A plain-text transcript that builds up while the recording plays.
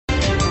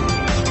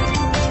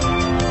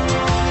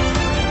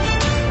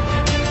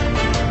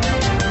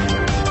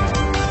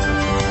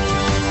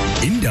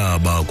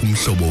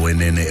kumhlobo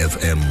wenene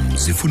FM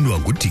zifundwa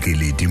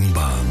nguDikeledi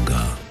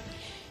Mbanga.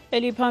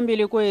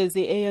 Eliphambili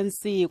kwezi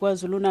ANC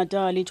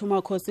KwaZulu-Natal ithi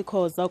uMakhosi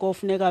koza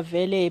kofuneka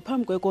vele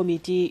phambi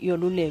kwekomiti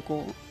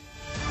yoluleko.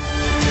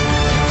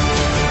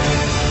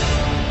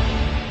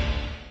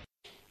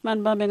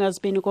 Manibambe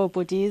ngazibini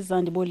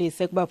kobhutiza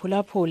ndibulise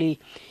kubaphulaphuli.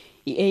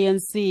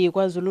 I-ANC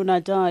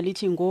KwaZulu-Natal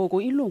ithi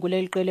ngoku ilungu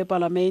leliqela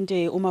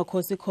lepalamente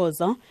uMakhosi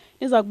koza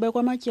liza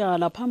kubekwa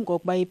amatyala phambi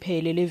kokuba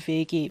iphele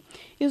leveki.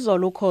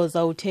 Izolo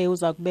uKhoza uthe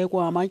uza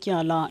kubekwa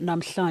amatyala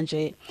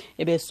namhlanje,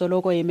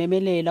 ebesoloko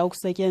ememelela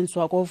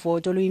ukusetyenziswa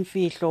kovoto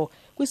oluyimfihlo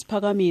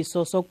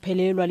kwisiphakamiso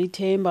sokuphelelwa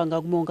lithemba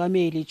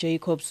ngakumongameli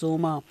Jacob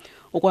Zuma,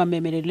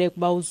 ukwamemelele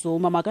kuba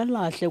uZuma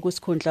makalahle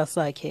kwisikhundla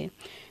sakhe.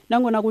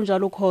 Nangona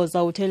kunjalo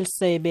uKhoza uthe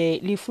lisebe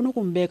lifuna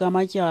ukumbeka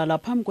amatyala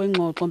phambi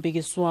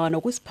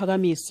kwengxoxo-mpikiswano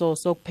kwisiphakamiso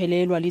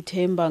sokuphelelwa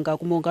lithemba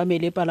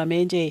ngakumongameli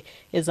epalamente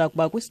eza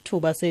kuba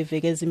kwisithuba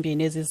seeveki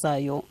ezimbini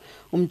ezizayo.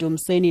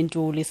 Umdumseni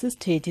Ntuli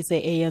sisithethi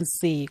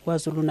se-ANC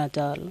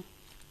KwaZulu-Natal.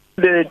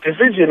 The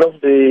decision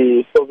of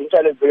the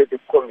Provincial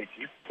Executive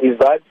Committee is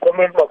that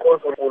Comrade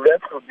UMakhosi will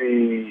have to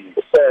be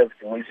served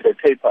with the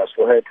papers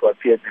for her to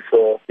appear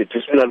before the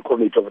disciplinary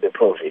committee of the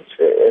province.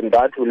 And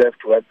that will have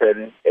to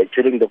happen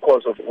during the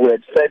course of, we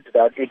had said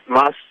that it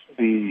must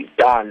be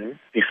done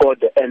before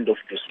the end of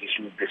this.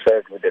 She will be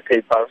served with the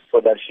papers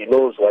so that she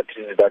knows what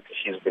it is that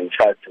she's been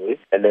charged with,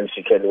 and then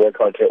she can work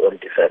out her own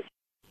defense.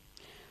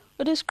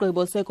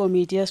 Isigqibo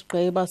sekomiti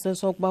yesigqeba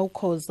sesokuba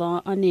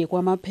uKhoza anikwa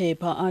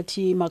amaphepha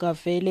athi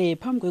makavele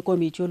phambi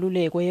kwekomiti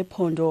yoluleko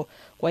yephondo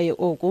kwaye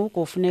oku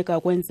kufuneka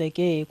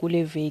kwenzeke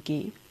kule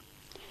veki.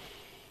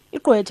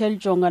 Igqwetha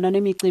elijongana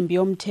nemicimbi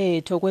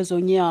yomthetho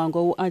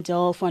kwezonyango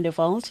uAdel van der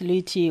Walt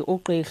lithi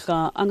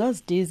ugqirha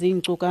angazidizi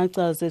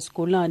iinkcukacha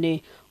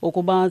zesigulane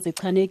ukuba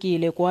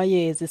zichanekile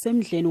kwaye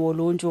zisemdleni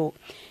woluntu.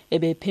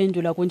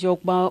 Ebephendula kwinto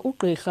yokuba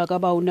ugqirha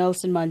kaba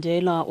uNelson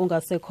Mandela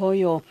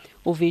ongasekhoyo,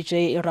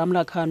 uVijay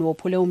Ramlakhan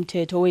wophule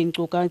umthetho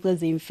weenkcukacha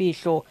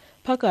eziyimfihlo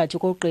phakathi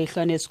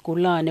kogqirha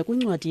nesigulane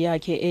kwincwadi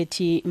yakhe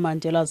ethi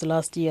Mandela's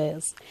Last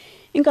Years.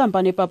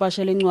 Inkampani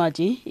epapashela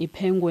incwadi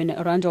iPenguin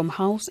Random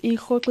House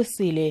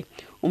irhoxisile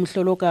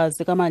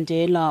umhlolokazi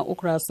kaMandela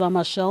uGraça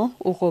Machel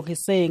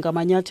urhoxise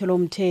ngamanyathelo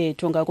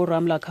omthetho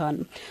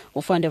ngakuRamlakhan.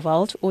 uVan der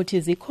Walt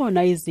uthi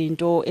zikhona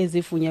izinto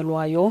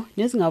ezivunyelwayo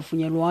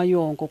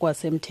nezingavunyelwayo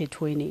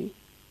ngokwasemthethweni.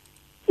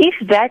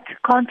 If that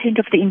content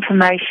of the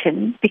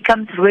information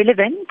becomes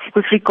relevant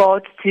with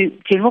regard to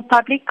general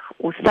public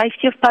or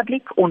safety of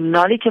public or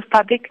knowledge of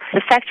public,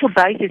 the factual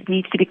basis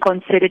needs to be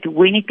considered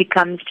when it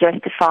becomes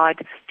justified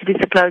to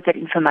disclose that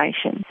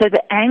information. So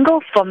the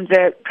angle from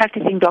the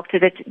practicing doctor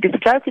that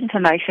disclosed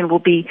information will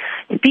be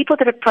the people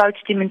that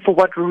approached him and for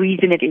what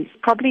reason it is.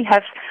 Probably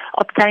have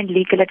obtained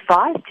legal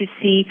advice to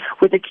see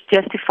whether it's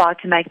justified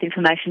to make the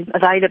information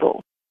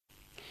available.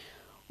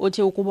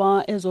 Uthi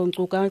ukuba ezo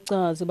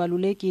nkcukacha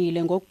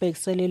zibalulekile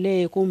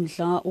ngokubhekiselele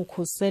kumdla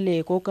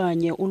ukhuseleko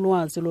okanye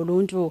ulwazi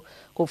loluntu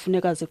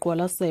kufuneka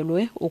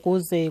ziqwalaselwe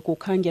ukuze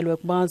kukhangelwe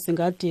kuba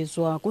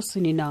zingadizwa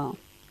kusini na.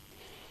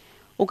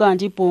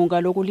 Ukanti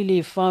ibhunga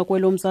lokulilifa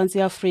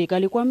kwelomzantsi Afrika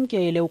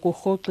likwamkele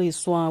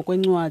ukurhoxiswa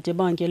kwencwadi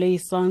ebangele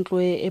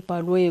isankxwe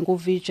ebhalwe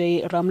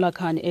nguVijay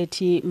Ramlakhan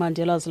ethi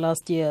Mandela's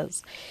Last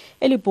Years.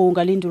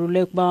 Elibhunga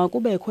lindulule kuba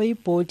kubekho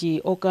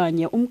ibhodi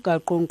okanye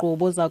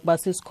umgaqo-nkqubo oza kuba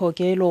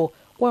sisikhokelo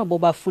kwabo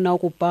bafuna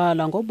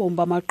ukubhala ngobomi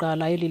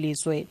bamagqala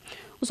elilizwe.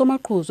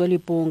 Usomaqhuzu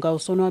elibhunga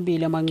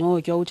uSonwabile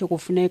Mangcotywa uthi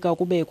kufuneka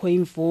kubekho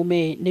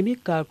imvume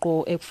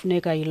nemigaqo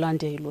ekufuneka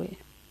ilandelwe.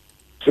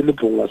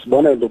 Silibhunga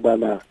sibona into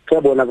yokubana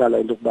kuyabonakala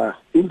into yokuba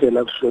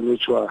indlela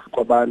kuhlonitshwa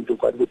kwabantu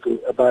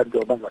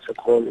abantu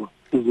abangasekhoyo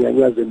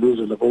izinyanya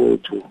zelizwe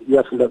lakowethu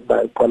iyafuneka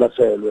ukuba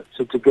iqwalaselwe.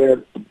 Sithi ke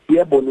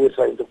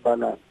iyabonisa into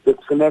yokubana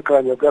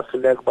bekufuneka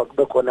uba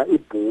kube khona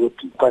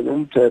ibhodi okanye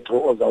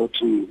umthetho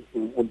ozawuthi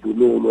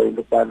undululwe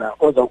into yokubana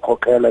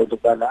ozawukhokhela into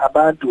yokubana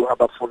abantu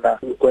abafuna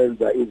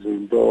ukwenza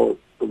izinto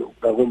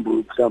ngakumbi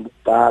mhlawumbi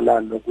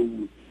ukubhala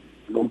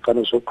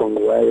nomfanekiso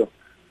oqongqiweyo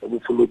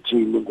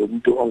ubufuluthini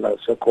ngomuntu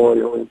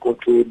ongasekhoyo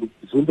enkokheli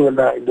izinto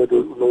na into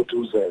unothi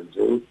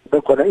uzenze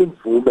bekhona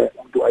imvume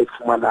umuntu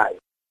ayifumanayo.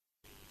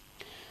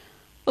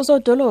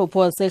 Usodolophu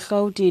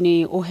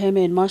waseRhawutini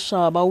uHerman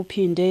Mashaba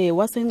uphinde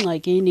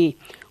wasengxakini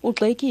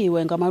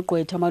ugxekiwe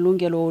ngamagqwetha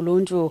amalungelo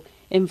oluntu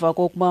emva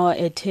kokuba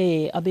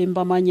ethe abemi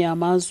bamanye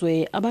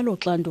amazwe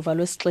abaloxanduva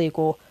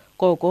lwesixeko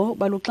koko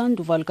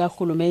baluxanduva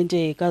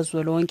lukarhulumente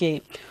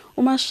kazwelonke.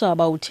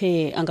 uMashaba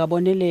uthe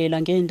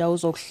angabonelela ngeendawo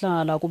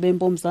zokuhlala kubemi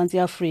boMzantsi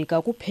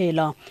Afrika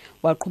kuphela,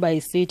 waqhuba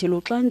isithi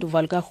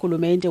luxanduva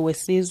lukarhulumente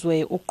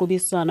wesizwe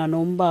ukuqubisana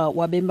nomba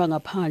wabemi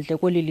bangaphandle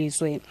kweli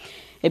lizwe.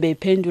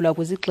 Ebephendula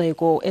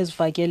kwizigxeko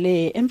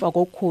ezivakele emva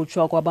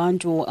kokukhutshwa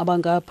kwabantu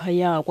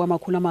abangaphaya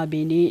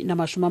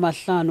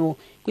kwama250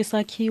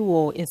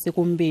 kwisakhiwo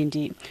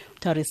esikumbindi.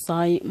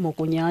 Tarisai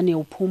Mokunyane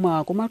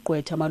uphuma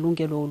kumagqwetha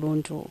amalungelo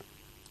oluntu.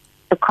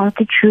 The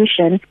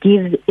Constitution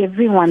gives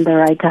everyone the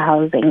right to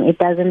housing. It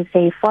doesn't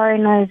say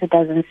foreigners, it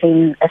doesn't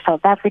say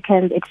South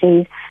Africans, it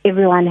says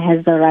everyone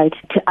has the right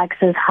to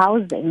access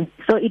housing.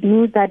 So it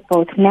means that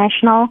both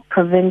national,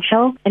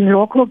 provincial, and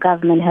local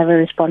government have a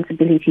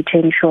responsibility to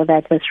ensure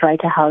that this right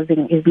to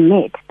housing is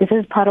met. This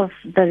is part of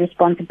the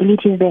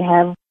responsibilities they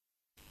have.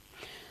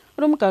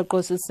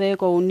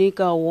 Umgaqo-siseko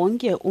unika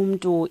wonke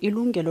umntu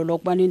ilungelo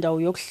lokuba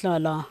nendawo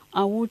yokuhlala,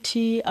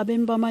 awuthi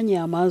abemi bamanye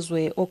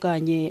amazwe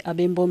okanye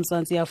abemi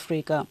boMzantsi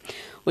Afrika.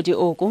 Uthi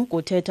oku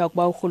kuthetha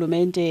ukuba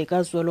urhulumente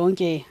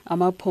kazwelonke,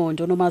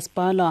 amaphondo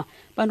nomasipala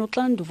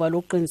banoxanduva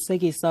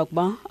lokuqinisekisa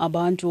ukuba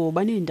abantu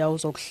baneendawo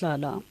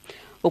zokuhlala.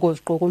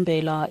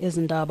 Ukuziqukumbela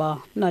ezi ndaba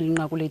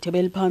nalinqaku lethu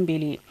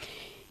eliphambili.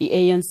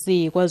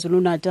 I-ANC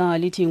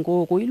KwaZulu-Natal ithi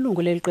ngoku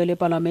ilungu leliqela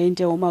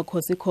lepalamente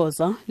uMakhosi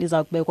koza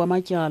liza kubekwa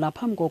amatyala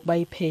phambi kokuba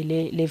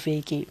iphele le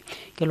veki.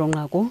 Ngelo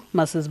nqaku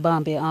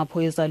masizibambe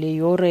apho ezale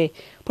yore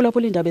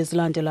phulaphula iindaba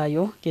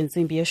ezilandelayo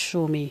ngentsimbi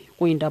ye-10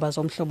 kwiindaba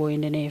zomhlobo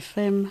weNene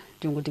FM.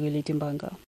 NdinguDikelithi Mbanga.